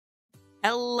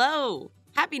Hello.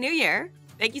 Happy New Year.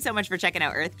 Thank you so much for checking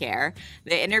out Earth Care,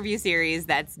 the interview series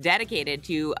that's dedicated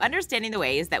to understanding the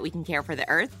ways that we can care for the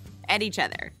Earth and each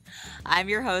other. I'm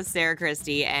your host, Sarah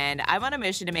Christie, and I'm on a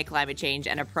mission to make climate change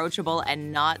an approachable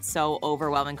and not so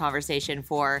overwhelming conversation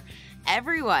for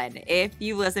everyone. If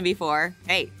you've listened before,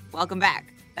 hey, welcome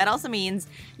back. That also means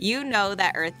you know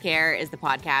that Earth Care is the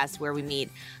podcast where we meet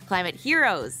climate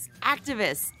heroes,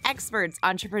 activists, experts,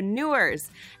 entrepreneurs,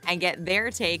 and get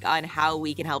their take on how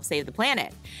we can help save the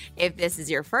planet. If this is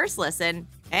your first listen,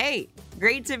 hey,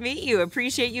 great to meet you.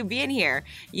 Appreciate you being here.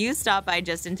 You stopped by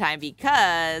just in time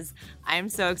because I'm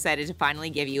so excited to finally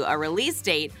give you a release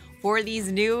date for these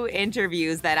new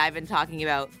interviews that I've been talking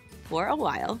about for a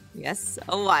while. Yes,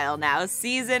 a while now.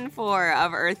 Season 4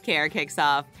 of Earth Care kicks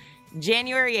off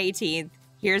January 18th.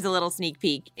 Here's a little sneak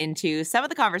peek into some of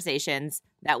the conversations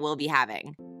that we'll be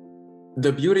having.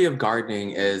 The beauty of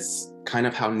gardening is kind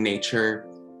of how nature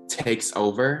takes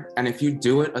over. And if you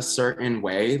do it a certain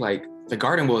way, like the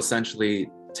garden will essentially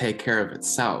take care of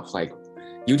itself. Like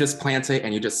you just plant it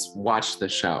and you just watch the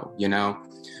show, you know?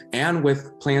 And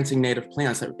with planting native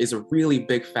plants is a really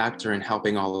big factor in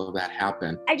helping all of that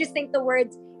happen. I just think the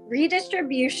words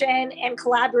redistribution and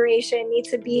collaboration need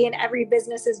to be in every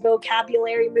business's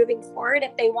vocabulary moving forward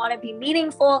if they want to be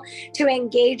meaningful, to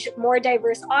engage more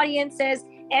diverse audiences,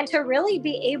 and to really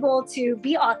be able to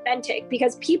be authentic,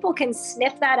 because people can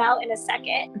sniff that out in a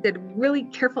second. Did really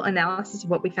careful analysis of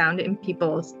what we found in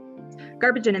people's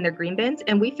garbage and in their green bins,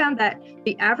 and we found that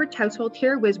the average household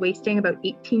here was wasting about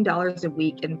 $18 a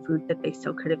week in food that they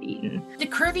still could have eaten. The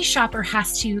curvy shopper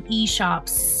has to e-shop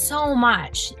so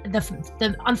much,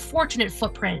 the unfortunate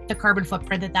footprint, the carbon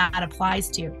footprint that applies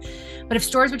to. But if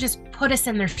stores would just put us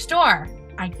in their store,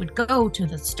 I would go to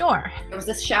the store. There was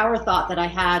this shower thought that I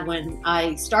had when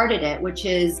I started it, which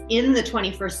is in the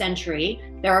 21st century,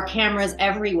 there are cameras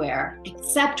everywhere,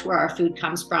 except where our food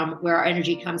comes from, where our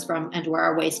energy comes from, and where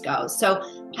our waste goes.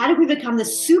 So how did we become the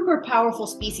super powerful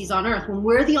species on Earth when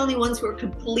we're the only ones who are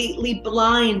completely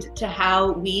blind to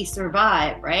how we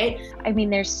survive, right? I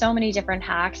mean, there's so many different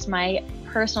hacks. My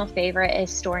personal favorite is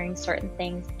storing certain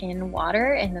things in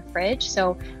water in the fridge.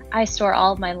 So I store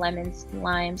all of my lemons,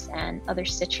 limes, and other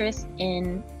citrus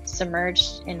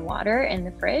submerged in water in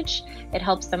the fridge. It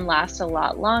helps them last a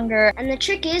lot longer. And the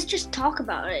trick is just talk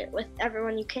about it with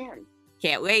everyone you can.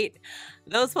 Can't wait.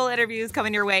 Those full interviews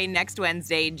coming your way next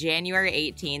Wednesday, January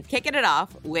 18th. Kicking it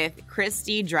off with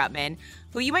Christy Drutman,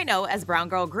 who you might know as Brown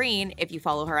Girl Green if you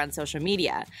follow her on social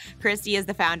media. Christy is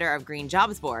the founder of Green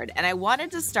Jobs Board, and I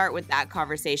wanted to start with that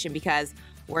conversation because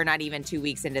we're not even 2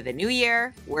 weeks into the new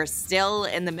year. We're still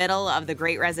in the middle of the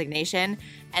Great Resignation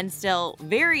and still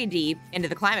very deep into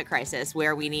the climate crisis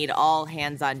where we need all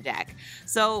hands on deck.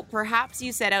 So perhaps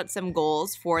you set out some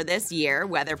goals for this year,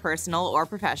 whether personal or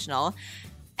professional,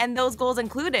 and those goals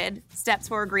included steps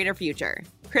for a greener future.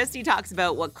 Christy talks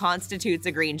about what constitutes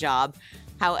a green job,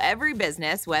 how every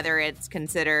business, whether it's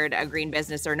considered a green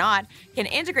business or not, can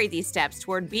integrate these steps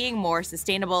toward being more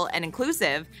sustainable and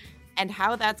inclusive, and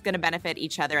how that's going to benefit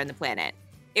each other and the planet.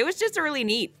 It was just a really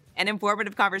neat and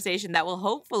informative conversation that will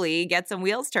hopefully get some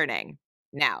wheels turning.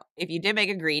 Now, if you did make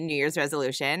a green New Year's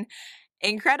resolution,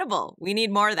 incredible. We need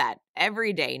more of that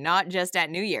every day, not just at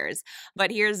New Year's.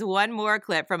 But here's one more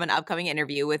clip from an upcoming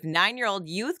interview with 9-year-old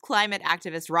youth climate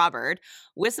activist Robert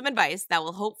with some advice that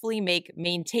will hopefully make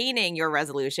maintaining your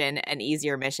resolution an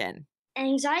easier mission.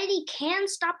 Anxiety can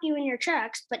stop you in your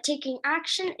tracks, but taking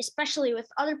action, especially with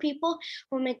other people,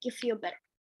 will make you feel better.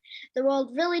 The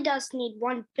world really does need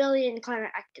 1 billion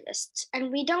climate activists, and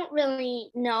we don't really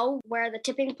know where the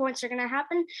tipping points are going to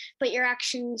happen, but your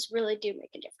actions really do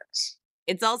make a difference.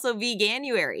 It's also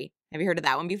Veganuary. Have you heard of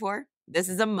that one before? This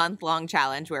is a month-long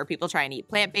challenge where people try and eat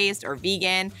plant-based or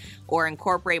vegan or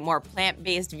incorporate more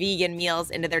plant-based vegan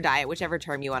meals into their diet, whichever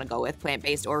term you want to go with,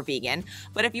 plant-based or vegan.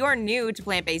 But if you're new to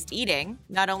plant-based eating,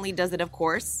 not only does it, of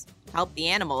course, help the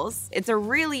animals, it's a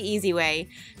really easy way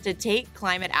to take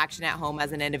climate action at home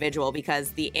as an individual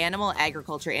because the animal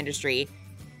agriculture industry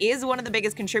is one of the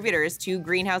biggest contributors to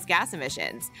greenhouse gas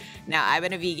emissions. Now, I've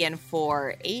been a vegan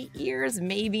for 8 years,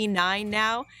 maybe 9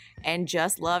 now, and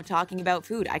just love talking about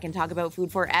food. I can talk about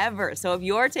food forever. So if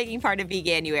you're taking part in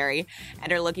Veganuary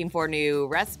and are looking for new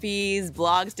recipes,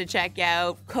 blogs to check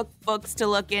out, cookbooks to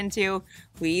look into,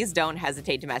 please don't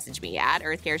hesitate to message me at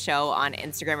Earth Care Show on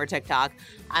Instagram or TikTok.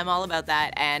 I'm all about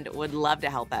that and would love to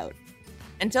help out.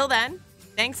 Until then,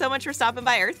 thanks so much for stopping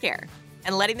by Earth Care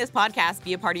and letting this podcast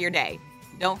be a part of your day.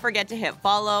 Don't forget to hit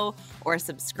follow or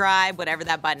subscribe, whatever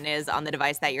that button is on the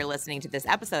device that you're listening to this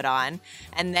episode on,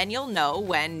 and then you'll know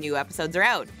when new episodes are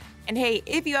out. And hey,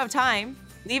 if you have time,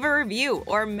 leave a review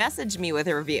or message me with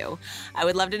a review. I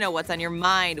would love to know what's on your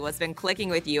mind, what's been clicking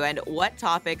with you, and what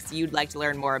topics you'd like to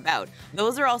learn more about.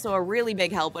 Those are also a really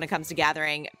big help when it comes to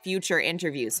gathering future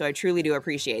interviews, so I truly do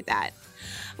appreciate that.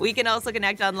 We can also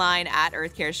connect online at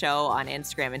Earth Care Show on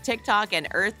Instagram and TikTok, and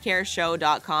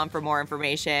earthcareshow.com for more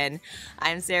information.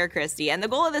 I'm Sarah Christie, and the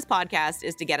goal of this podcast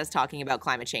is to get us talking about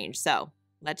climate change. So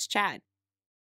let's chat.